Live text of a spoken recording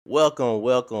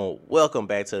Welcome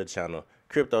back to the channel.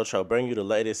 Crypto Tro bring you the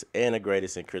latest and the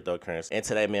greatest in cryptocurrency. And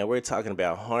today, man, we're talking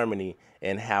about Harmony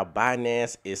and how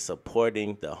Binance is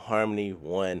supporting the Harmony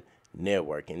One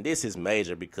network. And this is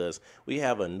major because we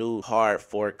have a new hard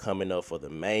fork coming up for the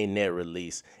main net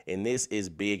release. And this is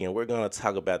big. And we're going to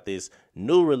talk about this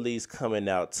new release coming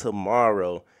out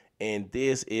tomorrow. And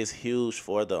this is huge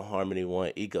for the Harmony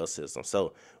One ecosystem.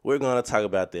 So we're going to talk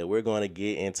about that. We're going to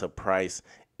get into price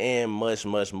and much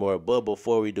more. But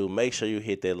before we do, make sure you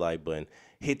hit that like button,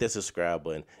 hit that subscribe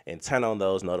button, and turn on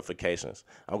those notifications.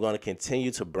 I'm going to continue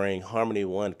to bring Harmony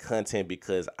One content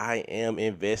because I am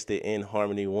invested in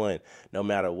Harmony One. No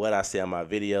matter what I say on my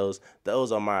videos,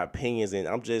 those are my opinions, and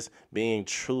I'm just being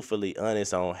truthfully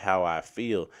honest on how I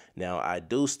feel. Now, I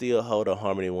do still hold a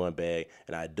Harmony One bag,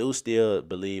 and I do still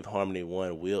believe Harmony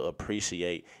One will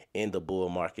appreciate in the bull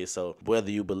market. So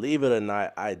whether you believe it or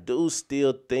not, I do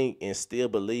still think and still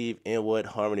believe in what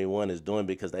Harmony One is doing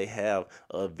because they have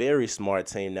a very smart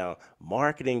team. Now,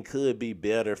 marketing could be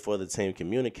better for the team,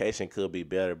 communication could be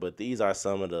better, but these are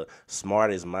some of the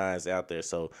smartest minds out there.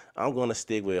 So I'm going to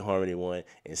stick with Harmony One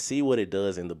and see what it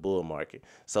does in the bull market.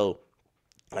 So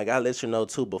I gotta let you know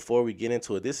too, before we get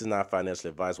into it, this is not financial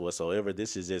advice whatsoever.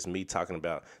 This is just me talking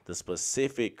about the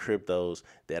specific cryptos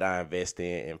that I invest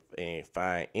in and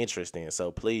find interest in. So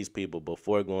please, people,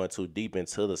 before going too deep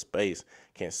into the space,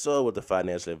 consult with the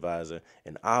financial advisor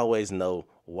and always know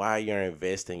why you're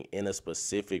investing in a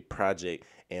specific project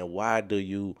and why do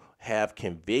you have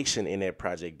conviction in that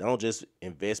project. Don't just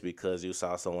invest because you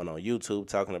saw someone on YouTube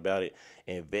talking about it.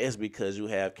 Invest because you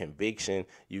have conviction,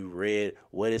 you read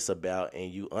what it's about,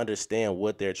 and you understand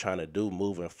what they're trying to do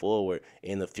moving forward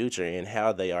in the future and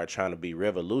how they are trying to be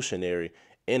revolutionary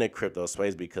in the crypto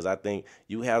space. Because I think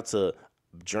you have to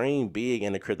dream big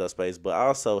in the crypto space, but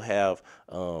also have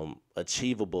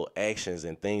achievable actions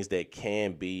and things that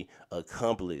can be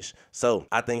accomplished. So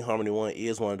I think Harmony One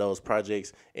is one of those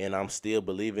projects, and I'm still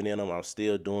believing in them. I'm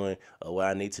still doing what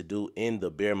I need to do in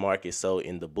the bear market. So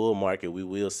in the bull market, we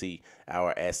will see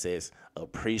our assets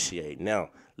appreciate.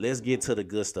 Now, let's get to the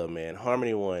good stuff, man.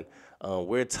 Harmony One,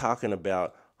 we're talking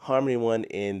about Harmony One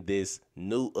in this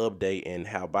new update and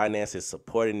how Binance is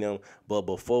supporting them. But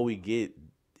before we get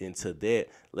into that,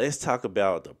 let's talk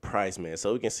about the price, man.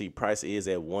 So we can see price is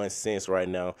at 1 cent right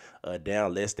now,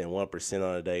 down less than 1%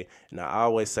 on the day. And I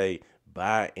always say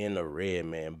buy in the red,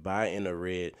 man. Buy in the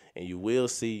red, and you will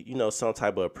see, some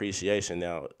type of appreciation.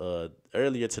 Now,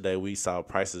 earlier today we saw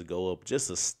prices go up just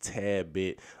a tad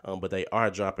bit, but they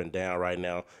are dropping down right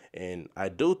now. And I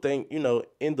do think,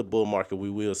 in the bull market, we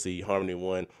will see Harmony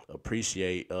One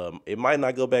appreciate. It might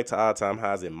not go back to all-time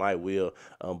highs. It might will,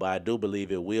 but I do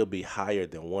believe it will be higher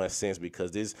than 1 cent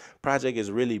because this project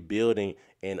is really building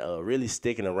and really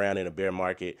sticking around in the bear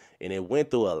market. And it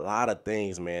went through a lot of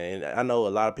things, man. And I know a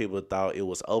lot of people thought it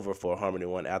was over for Harmony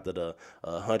One after the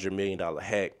 $100 million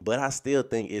hack, but I still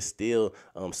think it's still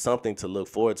something to look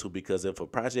forward to, because if a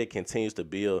project continues to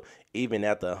build even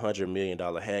after a $100 million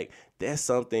hack, that's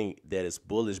something that is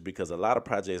bullish, because a lot of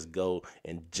projects go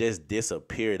and just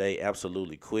disappear. They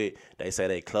absolutely quit. They say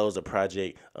they close the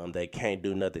project. They can't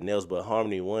do nothing else. But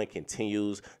Harmony One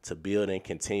continues to build and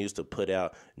continues to put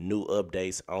out new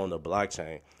updates on the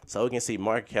blockchain. So we can see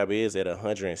market cap is at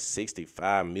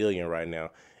 165 million right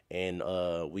now. And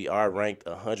we are ranked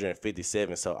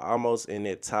 157, so almost in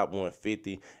that top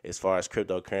 150 as far as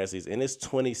cryptocurrencies, and it's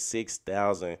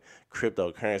 26,000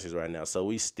 cryptocurrencies right now. So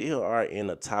we still are in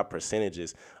the top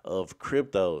percentages of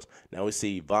cryptos. Now we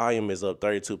see volume is up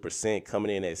 32%,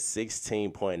 coming in at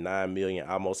 16.9 million,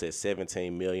 almost at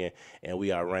 17 million, and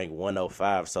we are ranked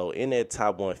 105. So in that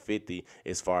top 150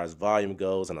 as far as volume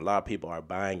goes, and a lot of people are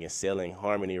buying and selling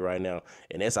Harmony right now,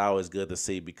 and that's always good to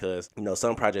see, because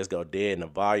some projects go dead and the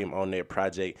volume on their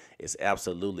project is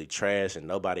absolutely trash and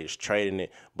nobody is trading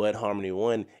it, but Harmony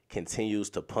One continues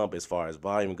to pump as far as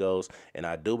volume goes. And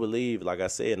I do believe, like I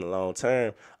said, in the long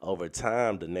term, over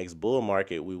time, the next bull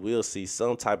market, we will see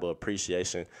some type of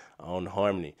appreciation on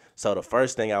Harmony. So the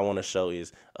first thing I want to show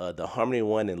is the Harmony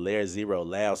One and Layer Zero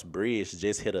Labs bridge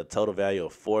just hit a total value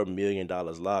of $4 million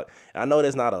locked. And I know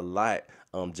that's not a lot,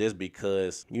 just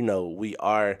because, we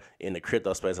are in the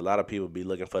crypto space. A lot of people be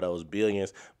looking for those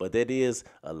billions, but that is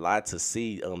a lot to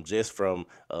see, just from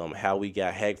how we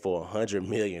got hacked for $100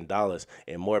 million.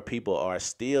 And more people are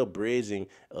still bridging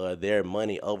their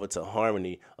money over to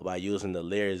Harmony by using the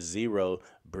Layer Zero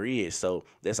bridge. So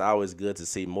that's always good to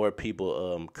see more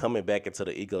people coming back into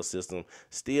the ecosystem,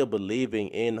 still believing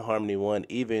in Harmony One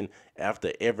even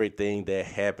after everything that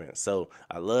happened. So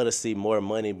I love to see more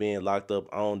money being locked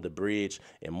up on the bridge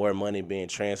and more money being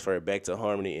transferred back to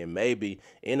Harmony, and maybe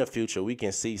in the future we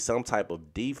can see some type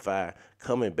of DeFi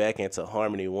coming back into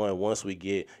Harmony One once we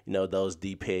get, those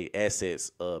DPEG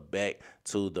assets back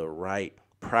to the right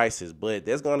prices. But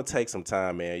that's going to take some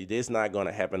time, man. It's not going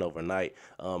to happen overnight.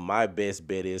 My best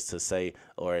bet is to say,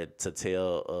 or to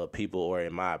tell people, or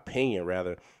in my opinion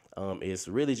rather, it's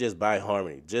really just buy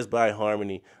Harmony. Just buy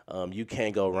Harmony. You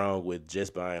can't go wrong with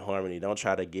just buying Harmony. Don't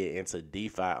try to get into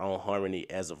DeFi on Harmony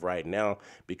as of right now,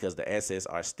 because the assets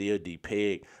are still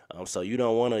DPEG. So you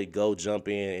don't want to go jump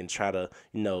in and try to,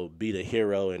 be the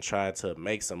hero and try to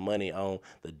make some money on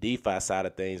the DeFi side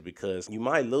of things, because you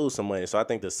might lose some money. So I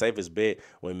think the safest bet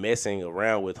when messing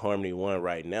around with Harmony One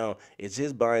right now is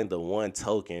just buying the one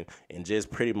token and just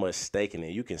pretty much staking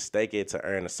it. You can stake it to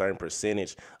earn a certain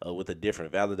percentage with the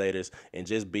different validators and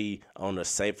just be on the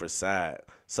safer side.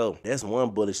 So that's one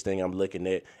bullish thing I'm looking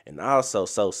at. And also,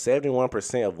 so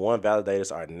 71% of one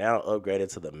validators are now upgraded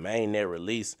to the mainnet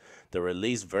release. The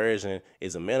release version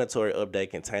is a mandatory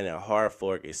update containing a hard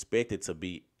fork expected to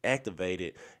be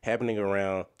activated happening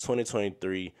around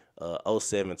 2023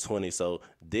 07/20. So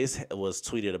this was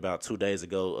tweeted about 2 days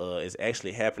ago. It's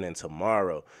actually happening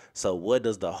tomorrow. So what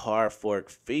does the hard fork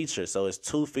feature? So it's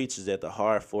two features that the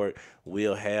hard fork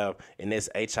will have, and that's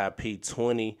HIP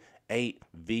 28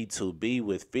 V2B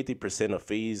with 50% of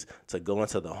fees to go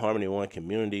into the Harmony One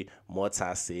community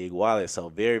multi-sig wallet. So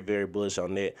very, very bullish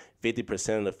on that.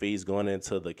 50% of the fees going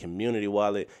into the community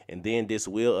wallet, and then this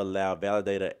will allow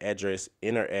validator address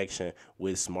interaction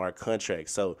with smart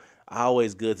contracts. So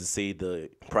always good to see the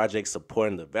project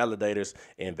supporting the validators,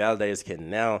 and validators can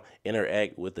now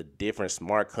interact with the different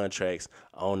smart contracts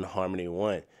on Harmony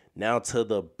One. Now to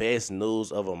the best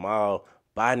news of them all.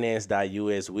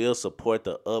 Binance.us will support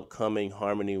the upcoming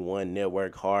Harmony One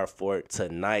network hard fork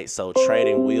tonight. So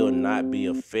trading will not be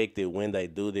affected when they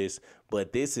do this.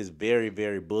 But this is very,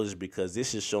 very bullish, because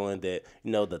this is showing that,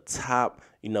 the top,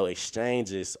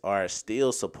 exchanges are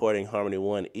still supporting Harmony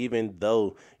One, even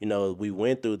though, we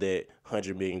went through that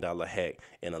 $100 million hack.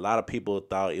 And a lot of people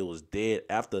thought it was dead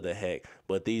after the hack.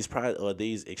 But these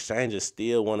exchanges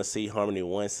still want to see Harmony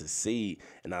One succeed.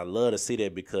 And I love to see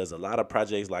that, because a lot of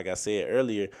projects, like I said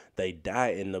earlier, they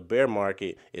die in the bear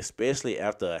market, especially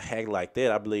after a hack like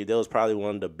that. I believe that was probably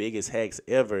one of the biggest hacks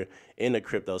ever in the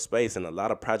crypto space, and a lot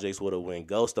of projects would have went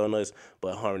ghost on us.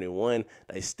 But Harmony One,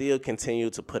 they still continue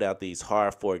to put out these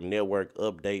hard fork network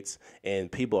updates,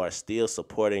 and people are still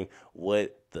supporting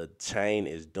what the chain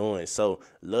is doing. So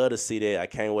love to see that. I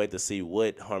can't wait to see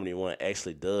what Harmony One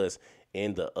actually does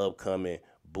in the upcoming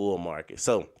bull market.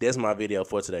 So that's my video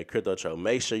for today, Crypto Troll.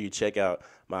 Make sure you check out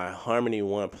my Harmony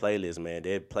One playlist, man.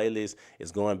 That playlist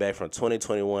is going back from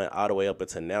 2021 all the way up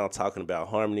until now, talking about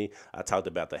Harmony. I talked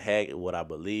about the hack, what I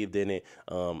believed in it.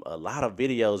 A lot of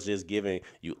videos just giving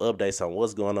you updates on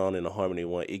what's going on in the Harmony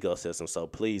One ecosystem. So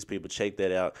please, people, check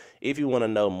that out if you want to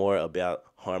know more about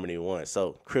Harmony One.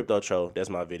 So Crypto Troll, that's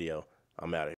my video. I'm out of here.